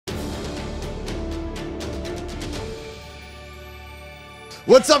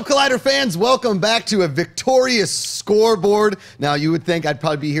What's up, Collider fans? Welcome back to a victorious Scoreboard. Now, you would think I'd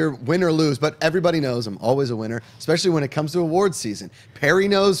probably be here win or lose, but everybody knows I'm always a winner, especially when it comes to awards season. Perry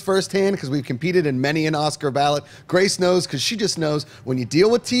knows firsthand because we've competed in many an Oscar ballot. Grace knows because she just knows when you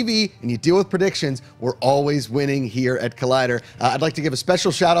deal with TV and you deal with predictions, we're always winning here at Collider. I'd like to give a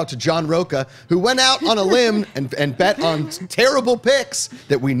special shout out to John Roca, who went out on a limb and bet on terrible picks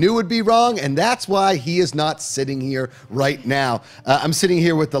that we knew would be wrong, and that's why he is not sitting here right now. I'm sitting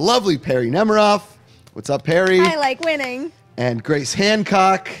here with the lovely Perry Nemiroff. What's up, Perry? I like winning. And Grace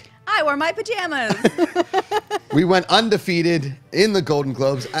Hancock. I wore my pajamas. We went undefeated in the Golden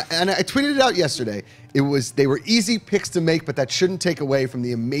Globes, and I tweeted it out yesterday. They were easy picks to make, but that shouldn't take away from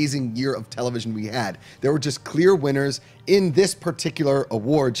the amazing year of television we had. There were just clear winners in this particular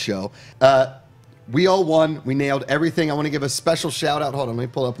award show. We all won. We nailed everything. I want to give a special shout out. Hold on, let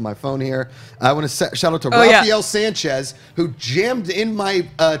me pull up my phone here. I want to shout out to Rafael Sanchez, who jammed in my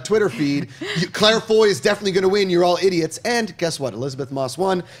Twitter feed. Claire Foy is definitely going to win. You're all idiots. And guess what? Elizabeth Moss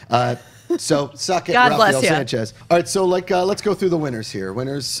won. So suck it, God Rafael bless you. Sanchez. All right, so let's go through the winners here.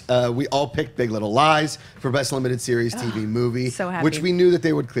 Winners, we all picked Big Little Lies for Best Limited Series TV Movie, so happy. which we knew that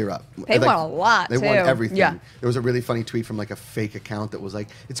they would clear up. They won a lot, They won too. everything. Yeah. There was a really funny tweet from like a fake account that was like,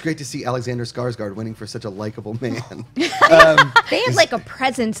 "It's great to see Alexander Skarsgård winning for such a likable man." They had like a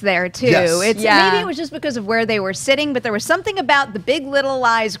presence there too. Yes. Maybe it was just because of where they were sitting, but there was something about the Big Little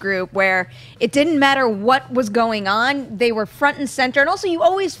Lies group where it didn't matter what was going on, they were front and center, and also you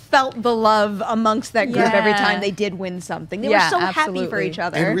always felt the love amongst that group every time they did win something. They were so happy for each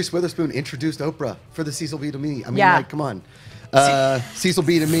other. And Reese Witherspoon introduced Oprah for the Cecil B. to Me. I mean, like, come on. Cecil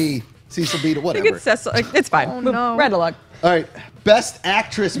B. to Me, Cecil B. to whatever. It's fine. Oh, no. Red along. All right. Best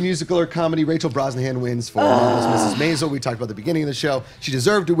Actress, Musical or Comedy, Rachel Brosnahan wins for Marvelous Mrs. Maisel. We talked about the beginning of the show. She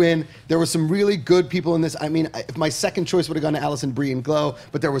deserved to win. There were some really good people in this. I mean, if my second choice would have gone to Alison Brie and Glow,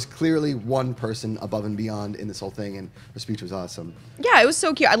 but there was clearly one person above and beyond in this whole thing, and her speech was awesome. Yeah, it was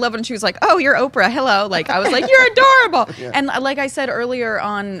so cute. I love when she was like, "Oh, you're Oprah. Hello." Like, I was like, "You're adorable." Yeah. And like I said earlier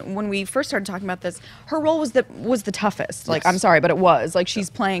on when we first started talking about this, her role was the toughest. Like, I'm sorry, but it was. Like, she's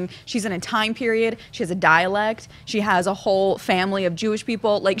in a time period. She has a dialect. She has a whole family of Jewish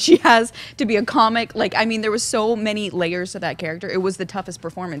people. Like, she has to be a comic. Like, I mean, there was so many layers to that character. It was the toughest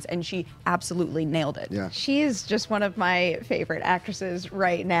performance, and she absolutely nailed it. Yeah. She is just one of my favorite actresses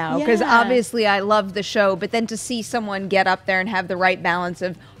right now because obviously I love the show, but then to see someone get up there and have the right balance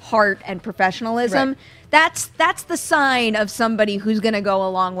of heart and professionalism, that's the sign of somebody who's going to go a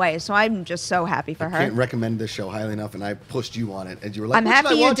long way. So I'm just so happy for her. I can't recommend this show highly enough, and I pushed you on it, and you were like, I'm "What should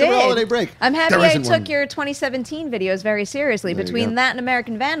happy I you watch over the did. holiday break?" I'm happy There I isn't took one. your 2017 videos very seriously. There you Between go. that and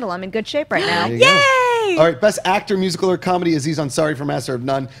American Vandal, I'm in good shape right now. There you go. Yay! All right, Best Actor, Musical or Comedy, Aziz Ansari for Master of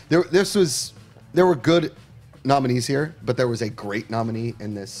None. There were good nominees here, but there was a great nominee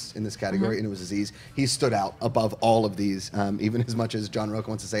in this category, and it was Aziz. He stood out above all of these, even as much as John Roca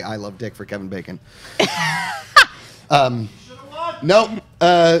wants to say, "I love Dick" for Kevin Bacon. No.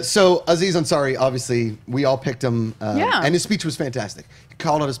 So Aziz Ansari, obviously, we all picked him, and his speech was fantastic. He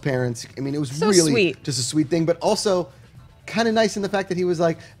called out his parents. I mean, it was So really sweet. just a sweet thing, but also kind of nice in the fact that he was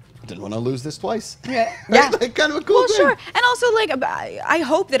like, "I didn't want to lose this twice." Yeah. Like, kind of a cool Well, thing. sure. And also, like, I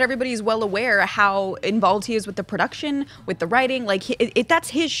hope that everybody is well aware how involved he is with the production, with the writing. Like, that's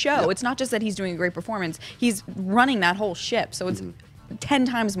his show. It's not just that he's doing a great performance. He's running that whole ship. So it's 10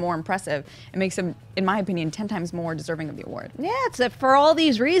 times more impressive. It makes him, in my opinion, 10 times more deserving of the award. Yeah, it's for all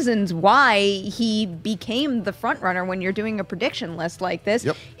these reasons why he became the front runner when you're doing a prediction list like this.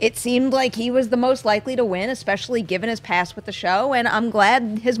 Yep. It seemed like he was the most likely to win, especially given his past with the show, and I'm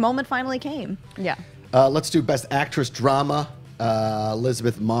glad his moment finally came. Yeah. Let's do Best Actress Drama.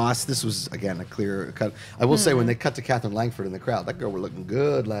 Elizabeth Moss. This was, again, a clear cut. I will say, when they cut to Catherine Langford in the crowd, that girl were looking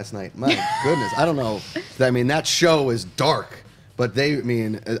good last night. My goodness. I don't know. I mean, that show is dark. But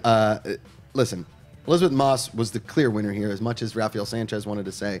listen, Elizabeth Moss was the clear winner here, as much as Rafael Sanchez wanted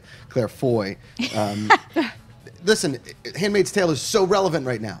to say Claire Foy. Listen, Handmaid's Tale is so relevant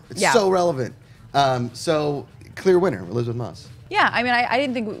right now. It's so relevant. So, clear winner, Elizabeth Moss. Yeah, I mean, I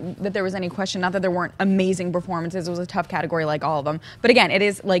didn't think that there was any question. Not that there weren't amazing performances. It was a tough category like all of them. But again, it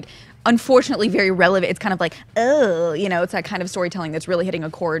is, like, unfortunately very relevant. It's kind of like, oh, you know, it's that kind of storytelling that's really hitting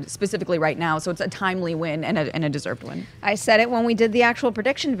a chord specifically right now. So it's a timely win and a deserved win. I said it when we did the actual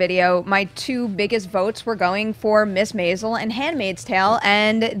prediction video. My two biggest votes were going for Miss Maisel and Handmaid's Tale,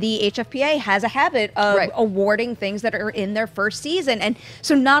 and the HFPA has a habit of awarding things that are in their first season. And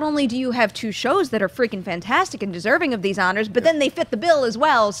so not only do you have two shows that are freaking fantastic and deserving of these honors, but then they fit the bill as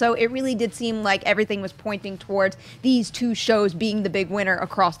well. So it really did seem like everything was pointing towards these two shows being the big winner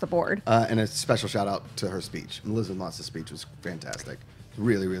across the board. And a special shout out to her speech. Elizabeth Moss's speech was fantastic.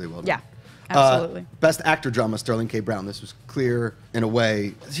 Really, really well done. Yeah, absolutely. Best actor drama, Sterling K. Brown. This was clear in a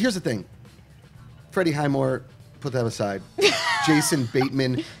way. Here's the thing. Freddie Highmore, put that aside. Jason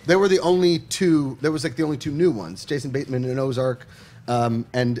Bateman. There were the only two. There was like the only two new ones. Jason Bateman in Ozark,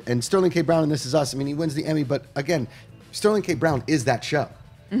 and Sterling K. Brown in This Is Us. I mean, he wins the Emmy, but again, Sterling K. Brown is that show.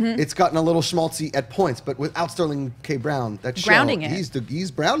 It's gotten a little schmaltzy at points, but without Sterling K. Brown, that show, Grounding it.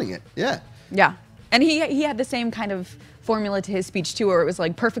 he's browning it. Yeah. Yeah. And he had the same kind of formula to his speech too, where it was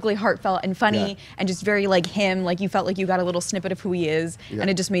like perfectly heartfelt and funny and just very like him. Like you felt like you got a little snippet of who he is, and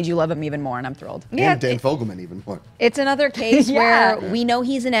it just made you love him even more. And I'm thrilled. Yeah, And Dan Fogelman even more. It's another case where we know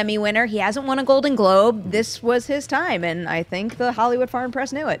he's an Emmy winner. He hasn't won a Golden Globe. This was his time, and I think the Hollywood Foreign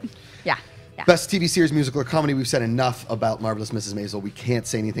Press knew it. Yeah. Yeah. Best TV series, musical, or comedy. We've said enough about Marvelous Mrs. Maisel. We can't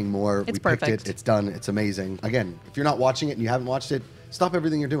say anything more. It's we perfect. picked it. It's done. It's amazing. Again, if you're not watching it and you haven't watched it, stop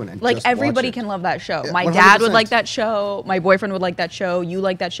everything you're doing and Like just watch everybody it. can love that show. Yeah, My dad 100%. would like that show. My boyfriend would like that show. You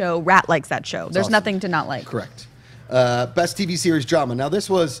like that show. Rat likes that show. There's awesome. nothing to not like. Correct. Best TV series, drama. Now, this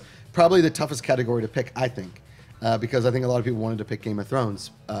was probably the toughest category to pick, I think, because I think a lot of people wanted to pick Game of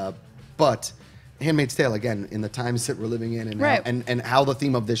Thrones. But Handmaid's Tale, again, in the times that we're living in, and, Right. and how the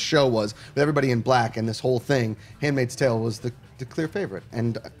theme of this show was, with everybody in black and this whole thing, Handmaid's Tale was the clear favorite.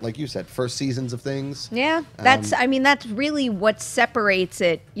 And like you said, first seasons of things. Yeah, that's. I mean, that's really what separates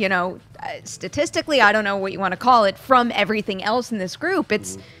it. You know, statistically, I don't know what you want to call it, from everything else in this group.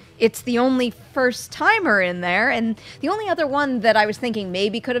 It's the only first timer in there, and the only other one that I was thinking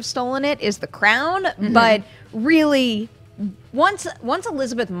maybe could have stolen it is The Crown. But really, once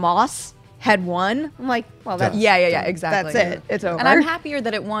Elizabeth Moss had won, I'm like, well, that's Yeah, exactly. that's it. It's over. And I'm happier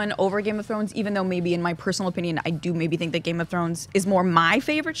that it won over Game of Thrones, even though maybe in my personal opinion, I do maybe think that Game of Thrones is more my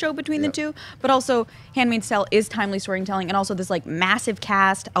favorite show between the two. But also, Handmaid's Tale is timely storytelling, and also this like massive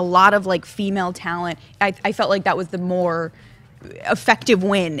cast, a lot of like female talent. I felt like that was the more effective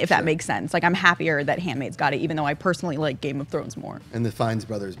win, if that makes sense. Like I'm happier that Handmaid's got it, even though I personally like Game of Thrones more. And the Fiennes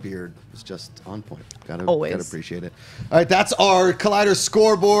brothers beard was just on point. Always. Gotta appreciate it. All right, that's our Collider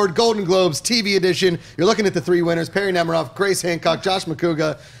Scoreboard, Golden Globes TV edition. You're looking at the three winners: Perry Nemiroff, Grace Hancock, Josh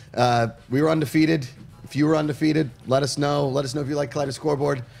McCouga. We were undefeated. If you were undefeated, let us know. Let us know if you like Collider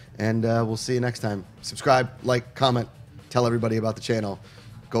Scoreboard, and we'll see you next time. Subscribe, like, comment, tell everybody about the channel.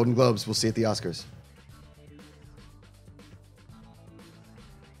 Golden Globes. We'll see you at the Oscars.